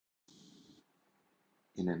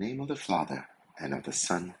In the name of the Father, and of the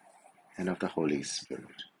Son, and of the Holy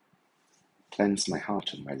Spirit. Cleanse my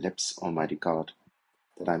heart and my lips, Almighty God,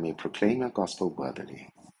 that I may proclaim your gospel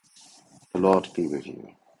worthily. The Lord be with you.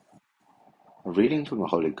 A reading from the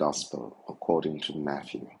Holy Gospel according to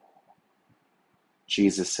Matthew.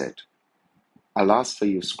 Jesus said, Alas for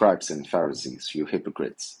you scribes and Pharisees, you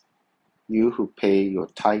hypocrites, you who pay your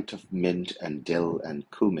tithe of mint and dill and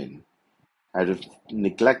cumin, and have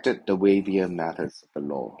neglected the weightier matters of the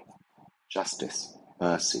law, justice,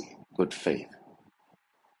 mercy, good faith.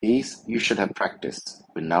 These you should have practiced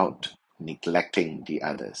without neglecting the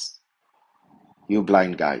others. You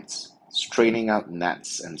blind guides, straining out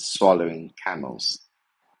gnats and swallowing camels.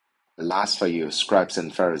 Alas for you, scribes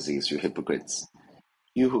and Pharisees, you hypocrites,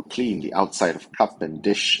 you who clean the outside of cup and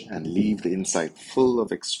dish and leave the inside full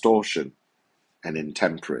of extortion and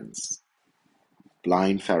intemperance.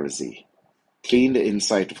 Blind Pharisee, clean the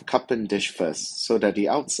inside of cup and dish first, so that the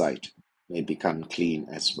outside may become clean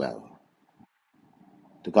as well.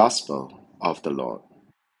 The Gospel of the Lord.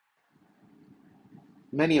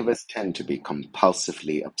 Many of us tend to be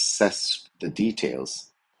compulsively obsessed with the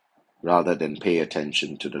details rather than pay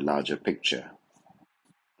attention to the larger picture.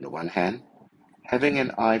 On the one hand, having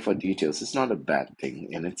an eye for details is not a bad thing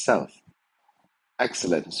in itself.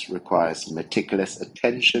 Excellence requires meticulous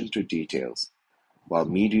attention to details, while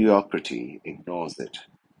mediocrity ignores it.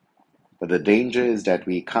 But the danger is that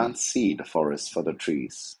we can't see the forest for the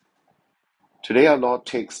trees. Today our Lord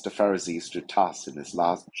takes the Pharisees to task in his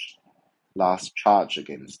last charge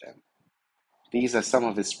against them. These are some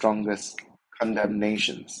of his strongest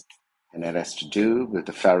condemnations, and it has to do with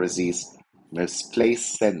the Pharisees'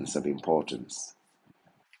 misplaced sense of importance.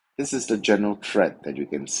 This is the general thread that you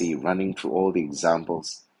can see running through all the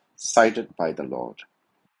examples cited by the Lord.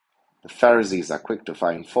 The Pharisees are quick to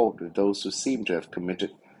find fault with those who seem to have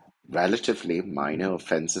committed relatively minor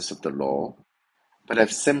offenses of the law, but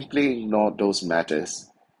have simply ignored those matters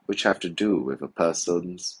which have to do with a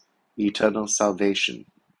person's eternal salvation.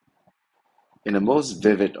 In the most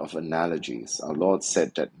vivid of analogies, our Lord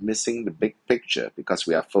said that missing the big picture because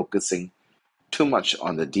we are focusing too much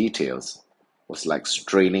on the details was like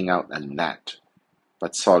straining out a gnat,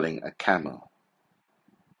 but swallowing a camel.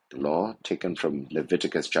 The law, taken from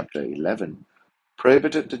Leviticus chapter 11,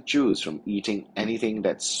 prohibited the Jews from eating anything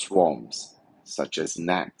that swarms, such as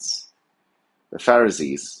gnats. The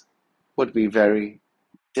Pharisees would be very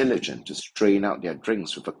diligent to strain out their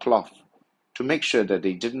drinks with a cloth to make sure that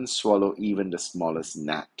they didn't swallow even the smallest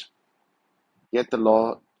gnat. Yet the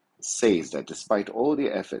law says that despite all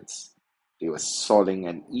their efforts, they were swallowing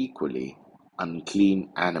an equally unclean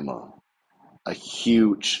animal, a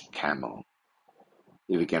huge camel.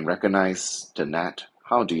 If you can recognize the gnat,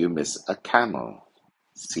 how do you miss a camel?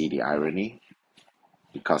 See the irony?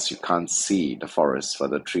 Because you can't see the forest for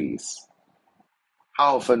the trees.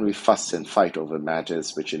 How often we fuss and fight over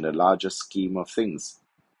matters which in the larger scheme of things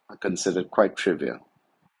are considered quite trivial.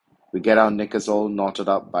 We get our knickers all knotted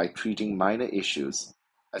up by treating minor issues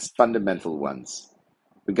as fundamental ones.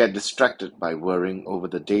 We get distracted by worrying over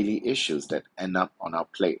the daily issues that end up on our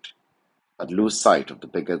plate, but lose sight of the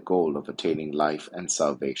bigger goal of attaining life and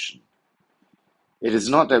salvation. It is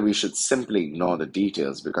not that we should simply ignore the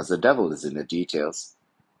details because the devil is in the details.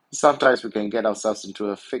 Sometimes we can get ourselves into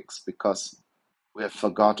a fix because we have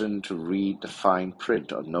forgotten to read the fine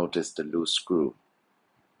print or notice the loose screw.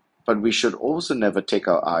 But we should also never take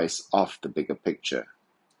our eyes off the bigger picture,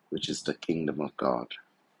 which is the kingdom of God.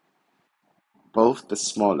 Both the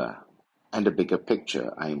smaller and the bigger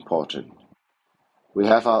picture are important. We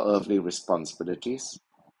have our earthly responsibilities.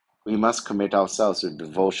 We must commit ourselves with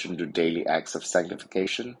devotion to daily acts of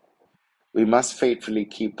sanctification. We must faithfully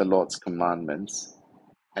keep the Lord's commandments,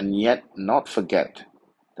 and yet not forget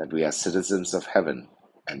that we are citizens of heaven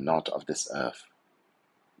and not of this earth.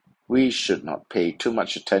 We should not pay too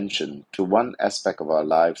much attention to one aspect of our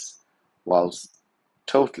lives whilst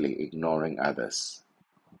totally ignoring others.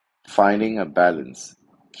 Finding a balance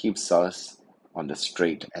keeps us on the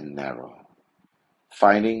straight and narrow.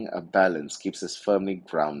 Finding a balance keeps us firmly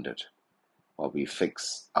grounded while we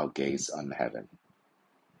fix our gaze on heaven.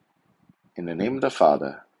 In the name of the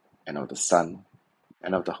Father, and of the Son,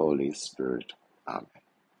 and of the Holy Spirit. Amen.